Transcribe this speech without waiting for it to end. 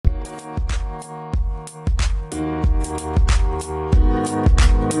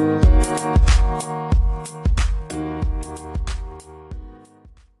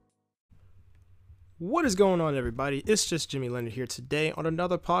What is going on, everybody? It's just Jimmy Leonard here today on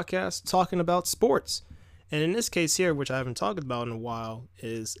another podcast talking about sports. And in this case here, which I haven't talked about in a while,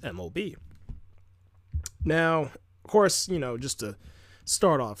 is MLB. Now, of course, just to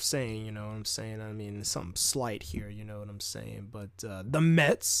start off saying, you know what I'm saying? I mean, something slight here, you know what I'm saying? But the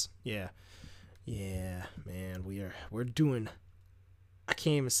Mets, yeah, man, we're doing, I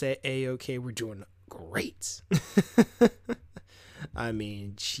can't even say A-OK, we're doing great. I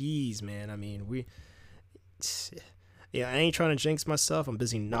mean, jeez, man. I mean, I ain't trying to jinx myself. I'm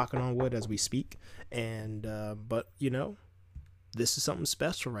busy knocking on wood as we speak. And, but, this is something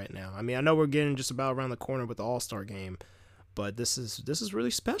special right now. I mean, I know we're getting just about around the corner with the All-Star game, but this is really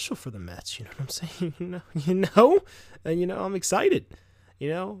special for the Mets. You know what I'm saying? And, I'm excited.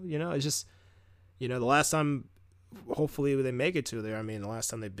 It's just, the last time, hopefully they make it to there. I mean, the last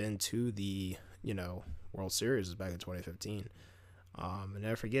time they've been to the, World Series was back in 2015. And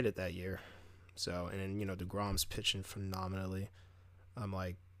never forget it that year. So, and then, DeGrom's pitching phenomenally. I'm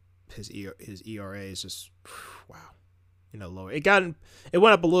like, his ERA is just, wow, lower. It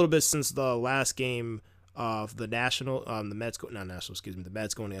went up a little bit since the last game of the the Mets going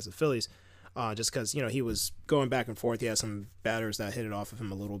against the Phillies. Just because, he was going back and forth. He had some batters that hit it off of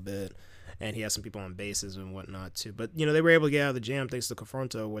him a little bit, and he had some people on bases and whatnot too. But, they were able to get out of the jam thanks to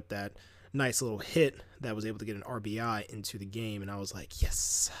Confronto with that nice little hit that was able to get an RBI into the game. And I was like,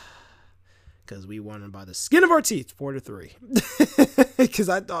 yes, because we won by the skin of our teeth, 4-3, because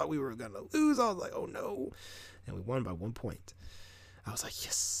I thought we were going to lose. I was like, oh no. And we won by 1 point. I was like,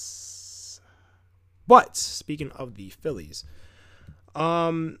 yes. But speaking of the Phillies,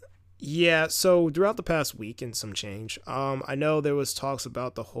 yeah, so throughout the past week and some change, I know there was talks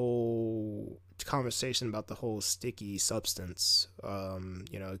about the whole conversation about the whole sticky substance.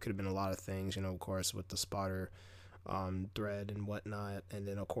 It could have been a lot of things, of course, with the spotter thread and whatnot. And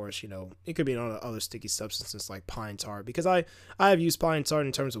then, of course, it could be other sticky substances like pine tar, because I have used pine tar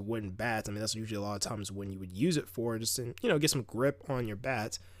in terms of wooden bats. I mean, that's usually a lot of times when you would use it for, just to, get some grip on your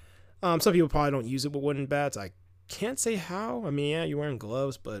bats. Some people probably don't use it with wooden bats. I can't say how. I mean, yeah, you're wearing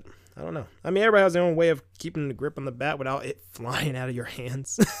gloves, but I don't know. I mean, everybody has their own way of keeping the grip on the bat without it flying out of your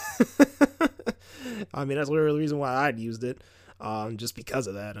hands. I mean, that's literally the reason why I'd used it, just because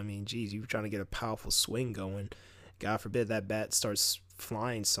of that. I mean, geez, you're trying to get a powerful swing going. God forbid that bat starts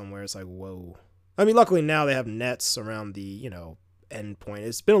flying somewhere. It's like, whoa. I mean, luckily now they have nets around the, end point.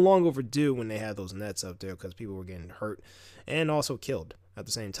 It's been long overdue when they had those nets up there, because people were getting hurt and also killed at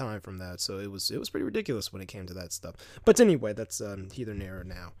the same time from that. So it was pretty ridiculous when it came to that stuff. But anyway, that's either near or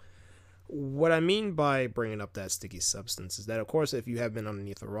now. What I mean by bringing up that sticky substance is that, of course, if you have been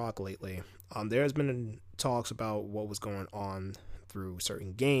underneath a rock lately, there has been talks about what was going on through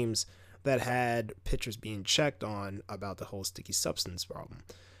certain games that had pitchers being checked on about the whole sticky substance problem.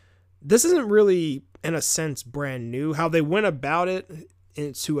 This isn't really, in a sense, brand new. How they went about it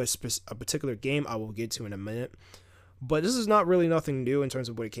into a particular game, I will get to in a minute. But this is not really nothing new in terms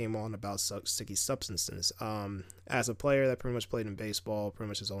of what it came on about sticky substances. As a player that pretty much played in baseball pretty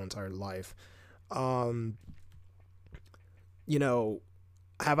much his whole entire life, have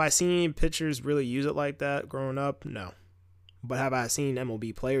I seen pitchers really use it like that growing up? No. But have I seen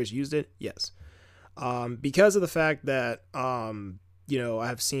MLB players use it? Yes. Because of the fact that,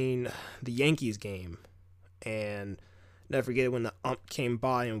 I've seen the Yankees game, and never forget when the ump came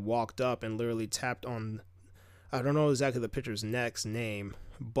by and walked up and literally tapped on, I don't know exactly the pitcher's next name,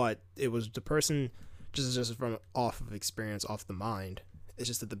 but it was the person just from off of experience, off the mind. It's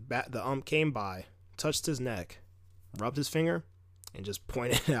just that the ump came by, touched his neck, rubbed his finger, and just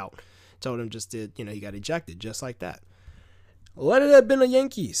pointed out. Told him he got ejected just like that. Let it have been the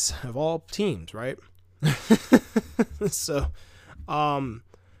Yankees of all teams, right? So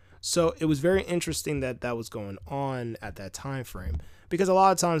it was very interesting that was going on at that time frame, because a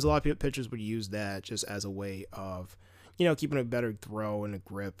lot of pitchers would use that just as a way of, keeping a better throw and a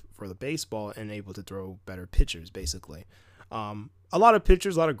grip for the baseball and able to throw better pitchers, basically. A lot of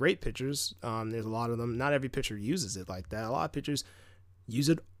great pitchers, there's a lot of them. Not every pitcher uses it like that. A lot of pitchers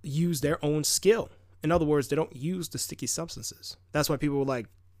use their own skill. In other words, they don't use the sticky substances. That's why people like,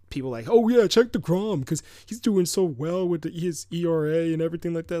 oh yeah, check DeGrom because he's doing so well with his ERA and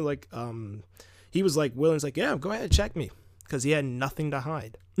everything like that. Like, he was like willing, like, yeah, go ahead, check me, because he had nothing to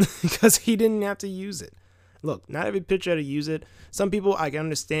hide, because he didn't have to use it. Look, not every pitcher had to use it. Some people, I can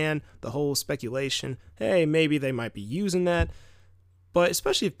understand the whole speculation. Hey, maybe they might be using that. But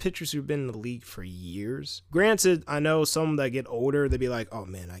especially if pitchers who've been in the league for years. Granted, I know some that get older, they'd be like, oh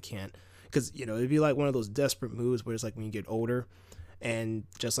man, I can't. Because, it'd be like one of those desperate moves where it's like when you get older, and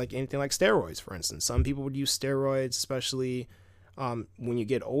just like anything like steroids, for instance. Some people would use steroids, especially when you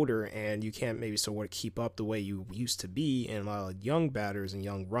get older and you can't maybe sort of keep up the way you used to be, and a lot of young batters and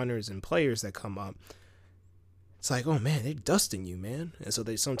young runners and players that come up, it's like, oh man, they're dusting you, man. And so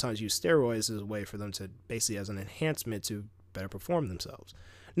they sometimes use steroids as a way for them to basically as an enhancement to better perform themselves.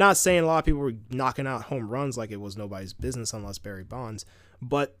 Not saying a lot of people were knocking out home runs like it was nobody's business unless Barry Bonds,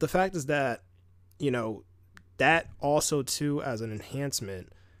 but the fact is that, that also too as an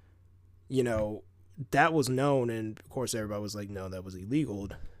enhancement, that was known, and of course everybody was like, no, that was illegal,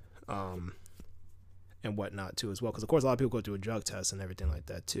 and whatnot too as well, because of course a lot of people go through a drug test and everything like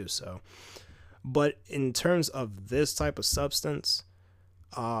that too. So, but in terms of this type of substance,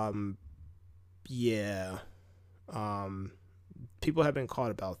 people have been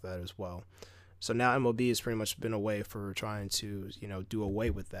caught about that as well. So now MLB has pretty much been a way for trying to, do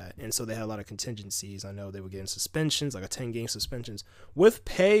away with that. And so they had a lot of contingencies. I know they were getting suspensions, like a 10-game suspensions with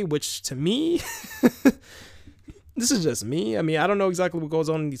pay, which to me, this is just me. I mean, I don't know exactly what goes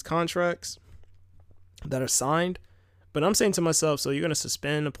on in these contracts that are signed, but I'm saying to myself, so you're going to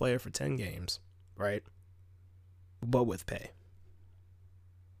suspend a player for 10 games, right? But with pay.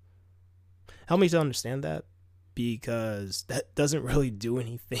 Help me to understand that, because that doesn't really do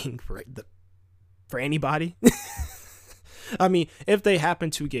anything for anybody. I mean, if they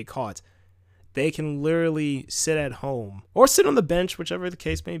happen to get caught, they can literally sit at home or sit on the bench, whichever the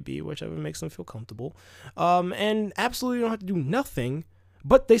case may be, whichever makes them feel comfortable, and absolutely don't have to do nothing,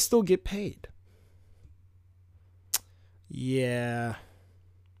 but they still get paid. Yeah.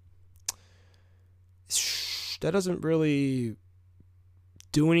 That doesn't really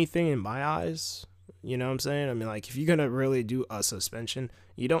do anything in my eyes. You know what I'm saying? I mean, like, if you're going to really do a suspension,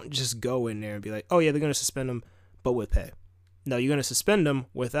 you don't just go in there and be like, oh, yeah, they're going to suspend them, but with pay. No, you're going to suspend them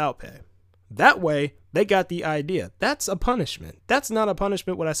without pay. That way, they got the idea. That's a punishment. That's not a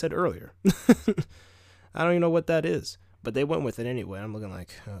punishment, what I said earlier. I don't even know what that is, but they went with it anyway. I'm looking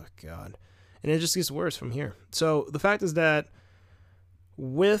like, oh, God. And it just gets worse from here. So the fact is that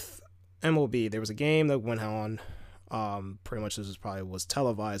with MLB, there was a game that went on. Pretty much this was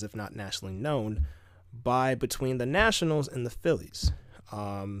televised, if not nationally known, between the Nationals and the Phillies.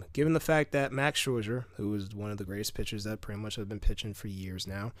 Given the fact that Max Scherzer, who is one of the greatest pitchers that pretty much have been pitching for years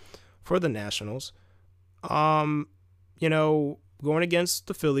now for the Nationals, going against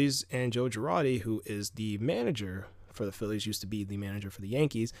the Phillies, and Joe Girardi, who is the manager for the Phillies, used to be the manager for the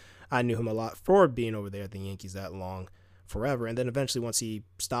Yankees. I knew him a lot for being over there at the Yankees that long, forever. And then eventually once he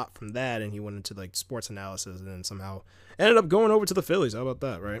stopped from that and he went into like sports analysis, and then somehow ended up going over to the Phillies. How about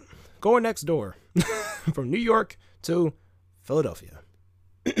that, right? Going next door from New York to Philadelphia.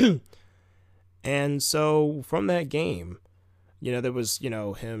 And so from that game, there was,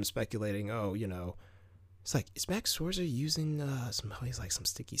 him speculating, it's like, is Max Scherzer using some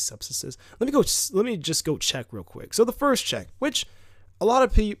sticky substances? Let me just go check real quick. So the first check, which a lot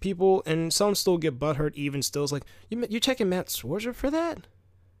of people, and some still get butthurt even still, is like, you're checking Matt Scherzer for that?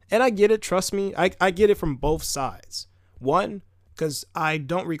 And I get it, trust me. I get it from both sides. One, because I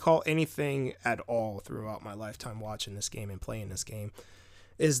don't recall anything at all throughout my lifetime watching this game and playing this game,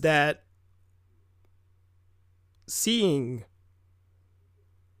 is that seeing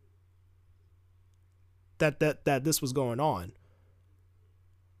that this was going on,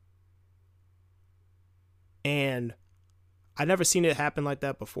 and I'd never seen it happen like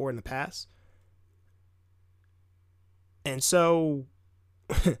that before in the past. And so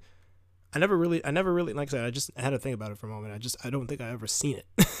I never really, like I said, I just had to think about it for a moment. I don't think I ever seen it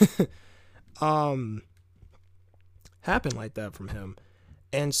happen like that from him.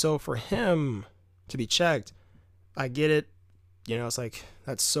 And so for him to be checked, I get it. It's like,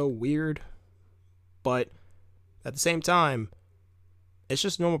 that's so weird. But at the same time, it's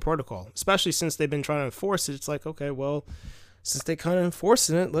just normal protocol, especially since they've been trying to enforce it. It's like, okay, well, since they kind of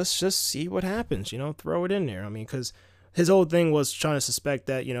enforcing it, let's just see what happens, throw it in there. I mean, because his whole thing was trying to suspect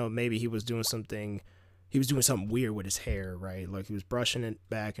that, maybe he was doing something weird with his hair, right? Like he was brushing it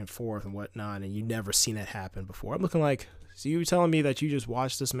back and forth and whatnot, and you never seen that happen before. I'm looking like, so you telling me that you just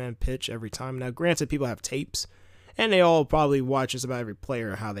watch this man pitch every time? Now, granted, people have tapes, and they all probably watch just about every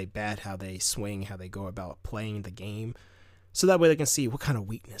player, how they bat, how they swing, how they go about playing the game. So that way they can see what kind of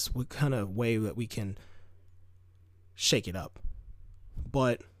weakness, what kind of way that we can shake it up.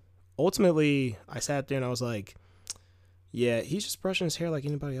 But ultimately, I sat there and I was like, yeah, he's just brushing his hair like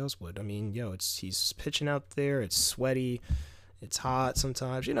anybody else would. I mean, he's pitching out there. It's sweaty. It's hot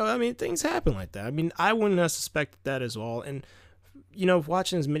sometimes. Things happen like that. I mean, I wouldn't have suspected that as well. And,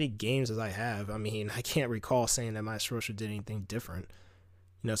 watching as many games as I have, I can't recall saying that my Scherzer did anything different.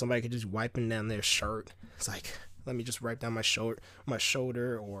 Somebody could just wiping down their shirt. It's like, Let me just wipe down my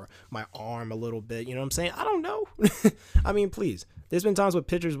shoulder or my arm a little bit. You know what I'm saying? I don't know. I mean, please. There's been times where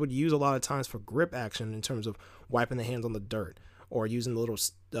pitchers would use a lot of times for grip action in terms of wiping the hands on the dirt or using the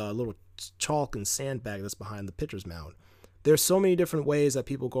little chalk and sandbag that's behind the pitcher's mound. There's so many different ways that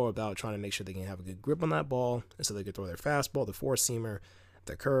people go about trying to make sure they can have a good grip on that ball, and so they can throw their fastball, the four-seamer,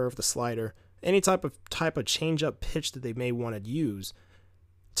 the curve, the slider, any type of change-up pitch that they may want to use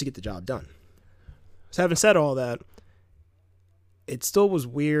to get the job done. So having said all that, it still was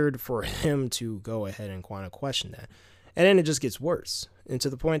weird for him to go ahead and kind of question that. And then it just gets worse, and to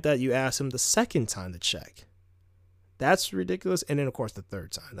the point that you ask him the second time to check. That's ridiculous. And then, of course, the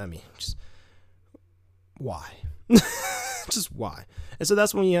third time. I mean, just why? Just why? And so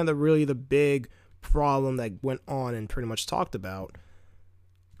that's when you have the big problem that went on and pretty much talked about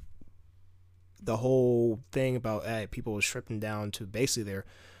the whole thing about people stripping down to basically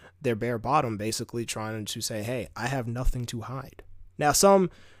their bare bottom, basically trying to say, hey, I have nothing to hide. Now,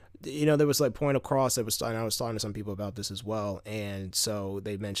 there was like point across that I was talking to some people about this as well. And so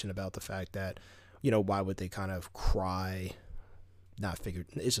they mentioned about the fact that, why would they kind of cry?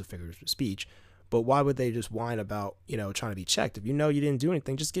 It's a figurative speech. But why would they just whine about, trying to be checked? If you know you didn't do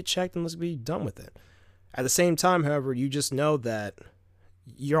anything, just get checked and let's be done with it. At the same time, however, you just know that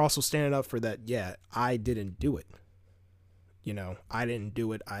you're also standing up for that, yeah, I didn't do it. I didn't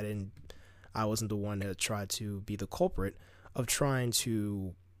do it. I wasn't the one that tried to be the culprit of trying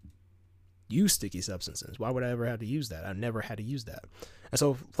to use sticky substances. Why would I ever have to use that? I never had to use that. And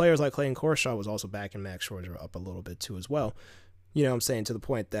so players like Clayton Kershaw was also backing Max Scherzer up a little bit too as well. You know what I'm saying? To the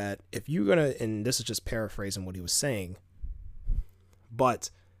point that if you're going to, and this is just paraphrasing what he was saying, but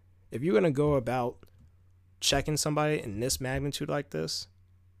if you're going to go about checking somebody in this magnitude like this,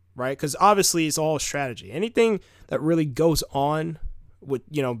 right? Because obviously it's all strategy. Anything that really goes on with,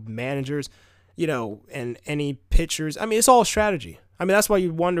 managers, and any pitchers, I mean, it's all strategy. I mean, that's why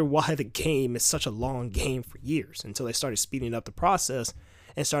you wonder why the game is such a long game for years until they started speeding up the process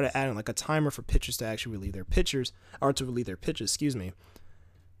and started adding like a timer for pitchers to actually relieve their pitches,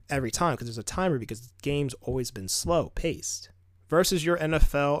 every time, because there's a timer because the game's always been slow paced versus your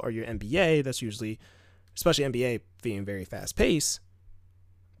NFL or your NBA. That's usually, especially NBA being very fast paced,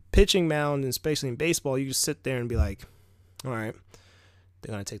 pitching mound, and especially in baseball, you just sit there and be like, all right,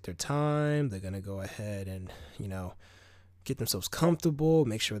 they're going to take their time. They're going to go ahead and, get themselves comfortable,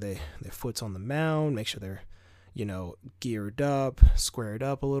 make sure their foot's on the mound, make sure they're, geared up, squared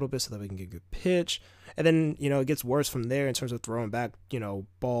up a little bit so that we can get a good pitch. And then, it gets worse from there in terms of throwing back,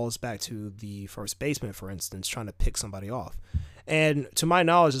 balls back to the first baseman, for instance, trying to pick somebody off. And to my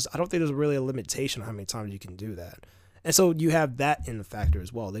knowledge, I don't think there's really a limitation on how many times you can do that. And so you have that in the factor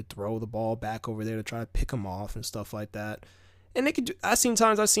as well. They throw the ball back over there to try to pick them off and stuff like that. And they could do, I've seen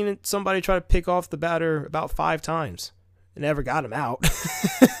somebody try to pick off the batter about 5 times. And never got him out.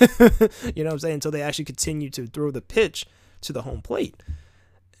 You know what I'm saying? Until they actually continue to throw the pitch to the home plate.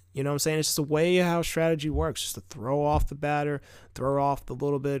 You know what I'm saying? It's just the way how strategy works. Just to throw off the batter, throw off the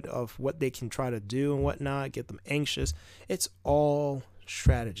little bit of what they can try to do and whatnot, get them anxious. It's all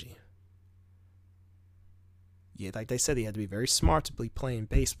strategy. Yeah, like they said, you had to be very smart to be playing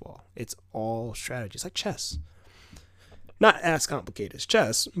baseball. It's all strategy. It's like chess. Not as complicated as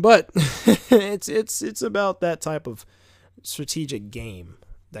chess, but it's about that type of strategic game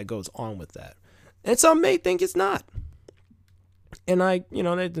that goes on with that. And some may think it's not. And they're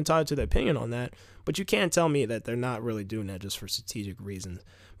entitled to their opinion on that, but you can't tell me that they're not really doing that just for strategic reasons,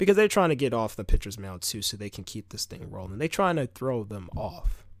 because they're trying to get off the pitcher's mound too so they can keep this thing rolling. They're trying to throw them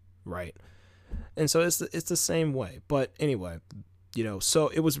off, right? And so it's the same way. But anyway, so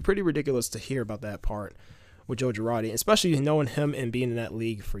it was pretty ridiculous to hear about that part with Joe Girardi, especially knowing him and being in that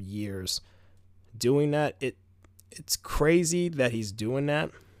league for years. Doing that, it's crazy that he's doing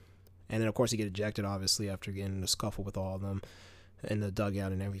that. And then, of course, he get ejected, obviously, after getting in a scuffle with all of them in the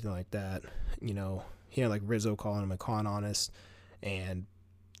dugout and everything like that. He had, like, Rizzo calling him a con honest and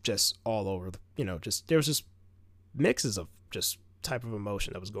just all over, there was just mixes of just type of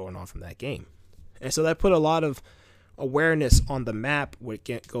emotion that was going on from that game. And so that put a lot of awareness on the map what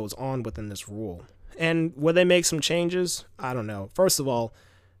goes on within this rule. And will they make some changes? I don't know. First of all,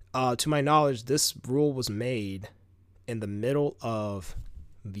 to my knowledge, this rule was made in the middle of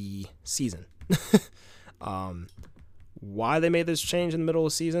the season. Why they made this change in the middle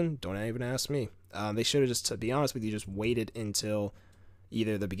of the season, don't even ask me. They should have just, to be honest with you, just waited until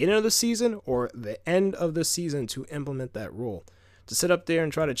either the beginning of the season or the end of the season to implement that rule. To sit up there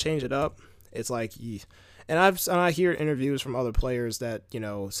and try to change it up, it's like, and I hear interviews from other players that,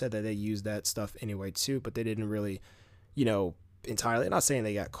 said that they used that stuff anyway too, but they didn't really, entirely, I'm not saying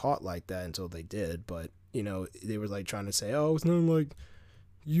they got caught like that until they did, but they were like trying to say, oh, it's not like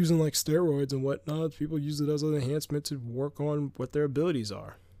using like steroids and whatnot. People use it as an enhancement to work on what their abilities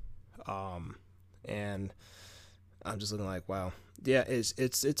are. And I'm just looking like, wow, yeah,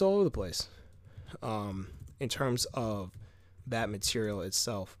 it's all over the place. In terms of that material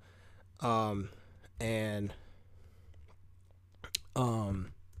itself, and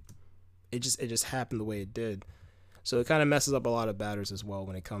it just happened the way it did. So it kind of messes up a lot of batters as well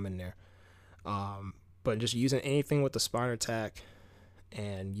when they come in there. But just using anything with the spinal attack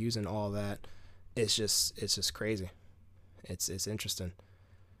and using all that, it's just crazy. It's interesting.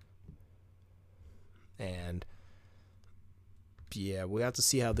 And yeah, we have to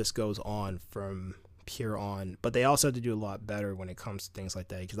see how this goes on from here on. But they also have to do a lot better when it comes to things like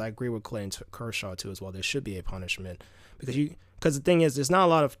that. Because I agree with Clayton Kershaw too as well. There should be a punishment because the thing is, there's not a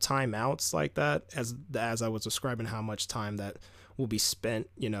lot of timeouts like that as I was describing how much time that will be spent,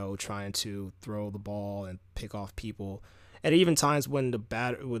 trying to throw the ball and pick off people, and even times when the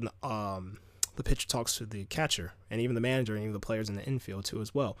pitcher talks to the catcher and even the manager and even the players in the infield too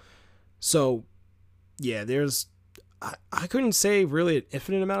as well. So yeah, I couldn't say really an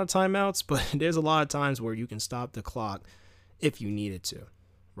infinite amount of timeouts, but there's a lot of times where you can stop the clock if you needed to,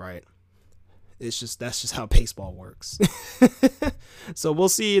 right? That's just how baseball works. So we'll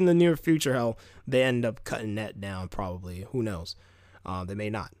see in the near future how they end up cutting that down. Probably, who knows? They may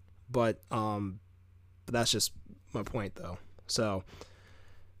not, but that's just my point, though. So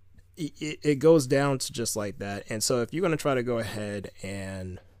it goes down to just like that. And so if you're gonna try to go ahead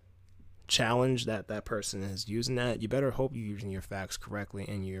and challenge that person is using that, you better hope you're using your facts correctly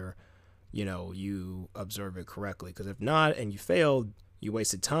and you observe it correctly. Because if not, and you failed, you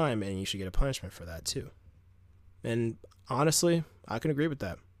wasted time, and you should get a punishment for that too. And honestly, I can agree with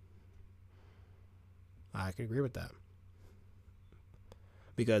that.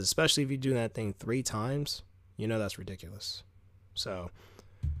 Because especially if you do that thing 3 times, that's ridiculous. So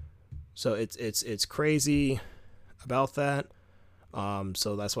it's crazy about that.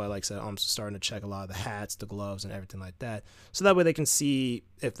 So that's why, like I said, I'm starting to check a lot of the hats, the gloves, and everything like that. So that way they can see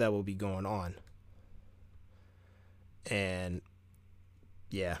if that will be going on. And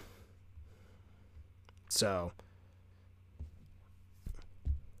yeah. So,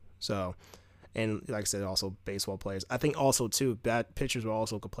 and like I said, also baseball players. I think also too, bad pitchers will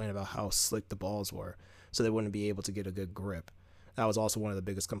also complain about how slick the balls were, so they wouldn't be able to get a good grip. That was also one of the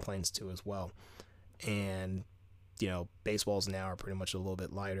biggest complaints too as well. And baseballs now are pretty much a little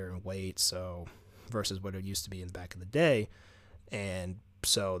bit lighter in weight, so versus what it used to be in the back of the day, and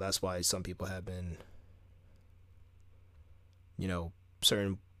so that's why some people have been,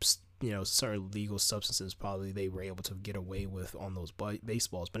 certain legal substances probably they were able to get away with on those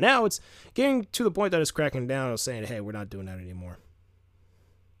baseballs. But now it's getting to the point that it's cracking down and saying, hey, we're not doing that anymore.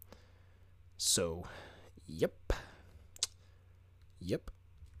 So, yep.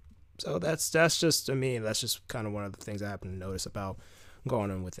 So that's just, I mean, that's just kind of one of the things I happen to notice about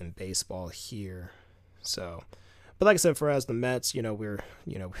going on within baseball here. So, but like I said, for as the Mets, we're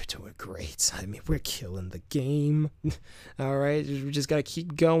doing great. I mean, we're killing the game. All right, we just gotta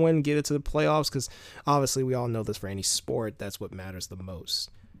keep going, get it to the playoffs, because obviously we all know this for any sport. That's what matters the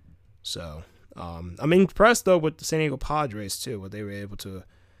most. So, I'm impressed though with the San Diego Padres too, what they were able to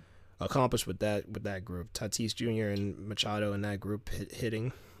accomplish with that group. Tatis Jr. and Machado in that group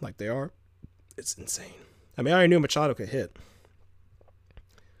hitting like they are. It's insane. I mean, I already knew Machado could hit,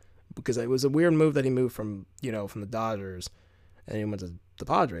 because it was a weird move that he moved from the Dodgers and he went to the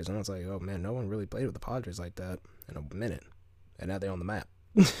Padres, and I was like, oh man, no one really played with the Padres like that in a minute, and now they're on the map.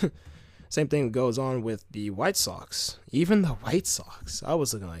 Same thing goes on with the White Sox. Even the White Sox, I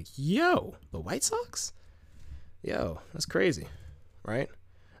was looking like, yo, the White Sox, that's crazy, right?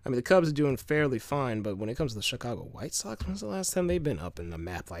 I mean, the Cubs are doing fairly fine, but when it comes to the Chicago White Sox, when's the last time they've been up in the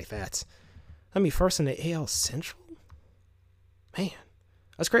map like that? I mean, first in the AL Central? Man,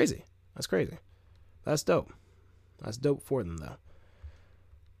 that's crazy. That's dope. That's dope for them, though.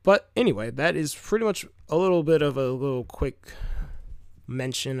 But anyway, that is pretty much a little bit of a little quick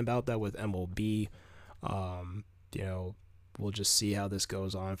mention about that with MLB. We'll just see how this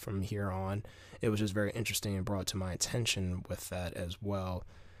goes on from here on. It was just very interesting and brought to my attention with that as well,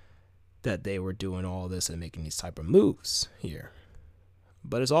 that they were doing all this and making these type of moves here.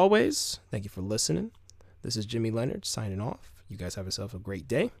 But as always, thank you for listening. This is Jimmy Leonard signing off. You guys have yourself a great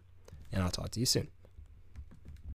day, and I'll talk to you soon.